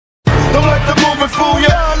moving, fool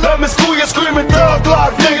ya. Let me school ya, screaming thug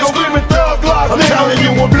life, nigga. Screaming thug life, nigga. I'm telling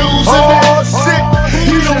you I'm losing it. Oh shit,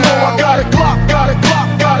 you don't know I got a Glock, got a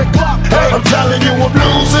Glock, got a Glock. Hey, I'm telling you I'm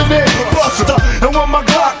losing it. Buster, and when my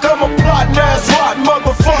Glock come, a plotting ass rotten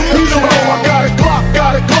motherfucker. You don't know I got a Glock,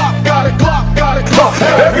 got a Glock, got a Glock, got a Glock.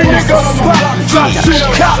 Every nigga on my block, drop shit.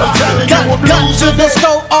 I'm telling you I'm losing it.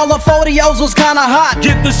 All the 40s was kinda hot.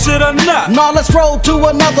 Get the shit or not. Now let's roll to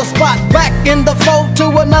another spot. Back in the fold to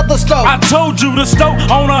another stove. I told you to stow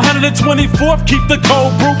on 124th. Keep the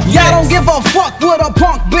cold brew. Y'all don't give a fuck what a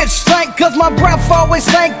punk bitch stank, cause my breath always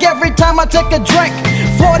stank every time I take a drink.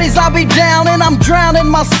 40s I be down and I'm drowning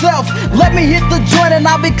myself. Let me hit the joint and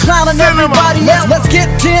I'll be clowning everybody else. Let's get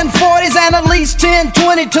 10 40s and at least 10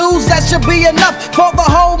 22s. That should be enough for the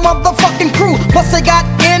whole motherfucking crew. Plus they got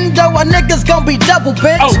endo, a nigga's gonna be double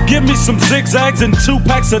bent. Oh, give me some zigzags and 2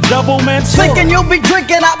 packs of double man. Thinking you'll be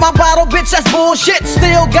drinking out my bottle, bitch, that's bullshit.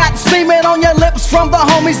 Still got semen on your lips from the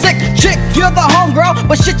homie sick chick. You're the homegirl,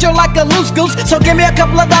 but shit, you're like a loose goose. So give me a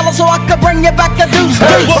couple of dollars so I can bring you back a deuce.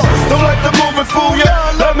 Hey, look, don't let the moving fool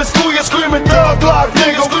ya. Let me school ya, screaming thug life,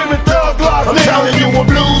 nigga. Screaming thug life, nigga. I'm telling you I'm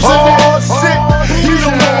losing it. Oh shit, you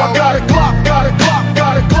don't know I got a Glock, got a Glock,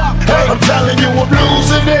 got a Glock. Hey, I'm telling you I'm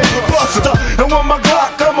losing it. Buster, and when my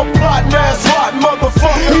Glock come, a plotting ass rotten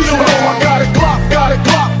motherfucker. You don't know I got a Glock, got a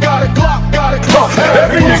Glock, got a Glock, got a Glock.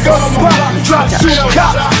 Every nigga on my block, drop shit.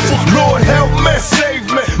 Lord help me, save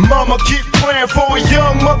me. Mama keep praying for a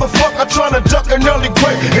young motherfucker trying to duck an early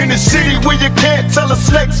grave in the city where you can't tell the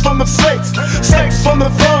snakes from the fakes, snakes from the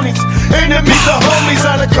phonies. Enemies are homies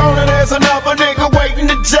on the corner. There's another nigga waiting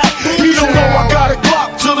to jack. He don't know I got a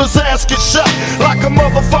Glock till his ass gets shot like a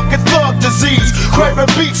motherfucking thug disease.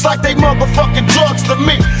 Craving beats like they motherfucking drugs to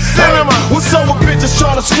me. What's up with bitches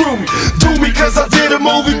trying to screw me? Do me cause I did a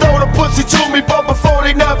movie, throw the pussy to me, but before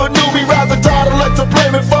they never knew me, rather die than let to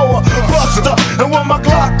blame it for a buster. And when my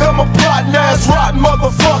Glock come, a plotting ass rotten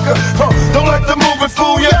motherfucker. Don't let the movie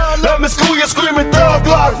fool ya. Let me school ya, screaming thug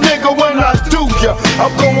life, nigga. When I do ya,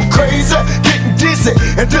 I'm going crazy, getting dizzy,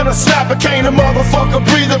 and then I snap and can't a motherfucker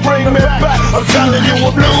breathe and bring me back. I'm telling you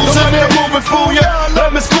I'm losing it. Moving fool ya.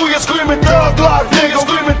 Let me school ya, screaming thug life, nigga.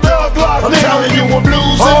 Screaming thug life, I'm telling you I'm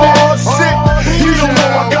losing it. Oh shit, you don't know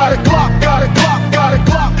I got a Glock, got a Glock, got a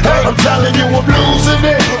Glock. Hey, I'm telling you I'm losing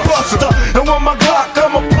it. Buster, and when my Glock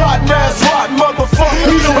come, a plotting ass rotten motherfucker.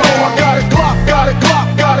 You don't know I got a Glock, got a Glock,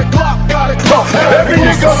 got a Glock, got a Glock. Every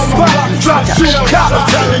nigga on my block, drop shit. I'm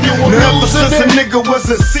telling you I'm losing it. Since a nigga was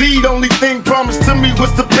a seed, only thing promised to me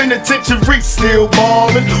was the penitentiary. Still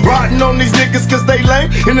ballin', riding on these niggas cause they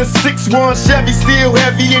lame. In a 6-1 Chevy, still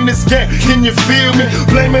heavy in this game. Can you feel me?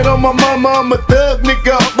 Blame it on my mama, I'm a thug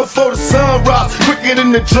nigga up before the sun rise. Quicker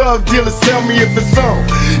than the drug dealers, tell me if it's on.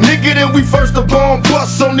 Nigga, then we first the bomb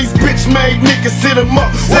bust on these bitch made niggas, sit them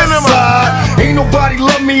up. West side, ain't nobody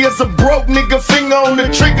love me as a broke nigga. Finger on the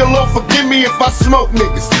trigger, Lord forgive me if I smoke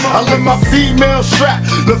niggas. I let my female strap,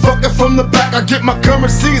 the fucker from the back. I get my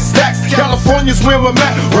currency in stacks. California's where I'm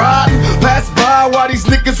at, riding pass by while these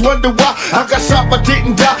niggas wonder why I got shot but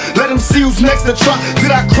didn't die. Let them see who's next to try.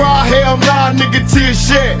 Did I cry? Hell nah, nigga, tears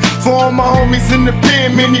shed. For all my homies in the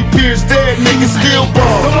pen, many peers dead, niggas still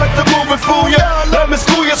ball. Don't let the movement fool ya. Let me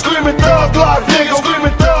school ya, screaming thug life, nigga.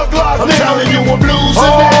 Screaming thug life, I'm telling you I'm losing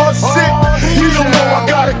it. Oh shit, you don't know I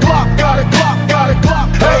got a Glock, got a Glock, got a Glock.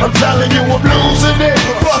 Hey, I'm telling you I'm losing it.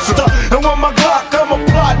 Buster, and when my Glock come, a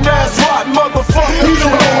plotting ass rotten motherfucker. You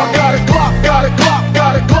don't know I got a Glock, got a Glock,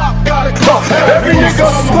 got a Glock, got a Glock. Every nigga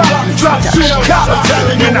on my block, drop shit. I'm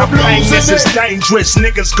telling you I'm losing this is dangerous,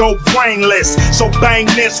 niggas go brainless. So bang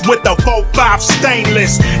this with the 4-5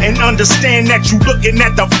 stainless. And understand that you looking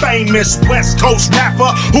at the famous West Coast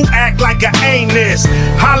rapper who act like a anus.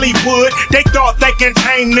 Hollywood, they thought they can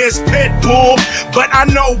tame this pit bull, but I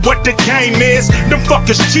know what the game is. Them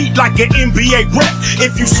fuckers cheat like an NBA rep.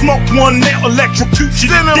 If you smoke one, they'll electrocute you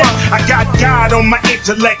to death. I got God on my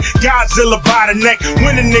intellect, Godzilla by the neck.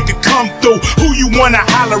 When a nigga come through, who you wanna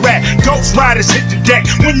holler at? Ghost Riders hit the deck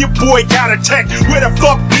when your boy got attacked. Where the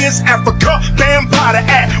fuck is Africa? Bam, by the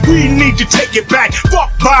at. We need to take it back.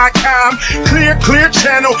 Fuck Viacom, clear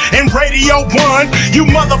channel and Radio 1. You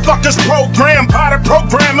motherfuckers programmed by the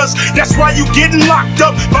programmers. That's why you getting locked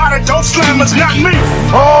up by the dope slammers, not me.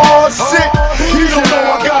 Oh shit, you don't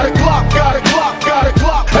know I got a Glock, got a Glock, got a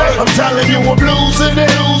Glock. Hey, I'm telling you I'm losing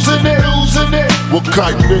it, losing it, losing it. What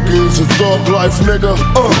kind nigga is a thug life nigga?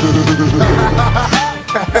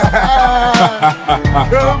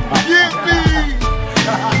 Come get me.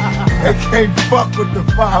 They can't fuck with the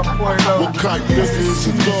 5.0. What kind nigga is a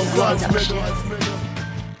thug life nigga?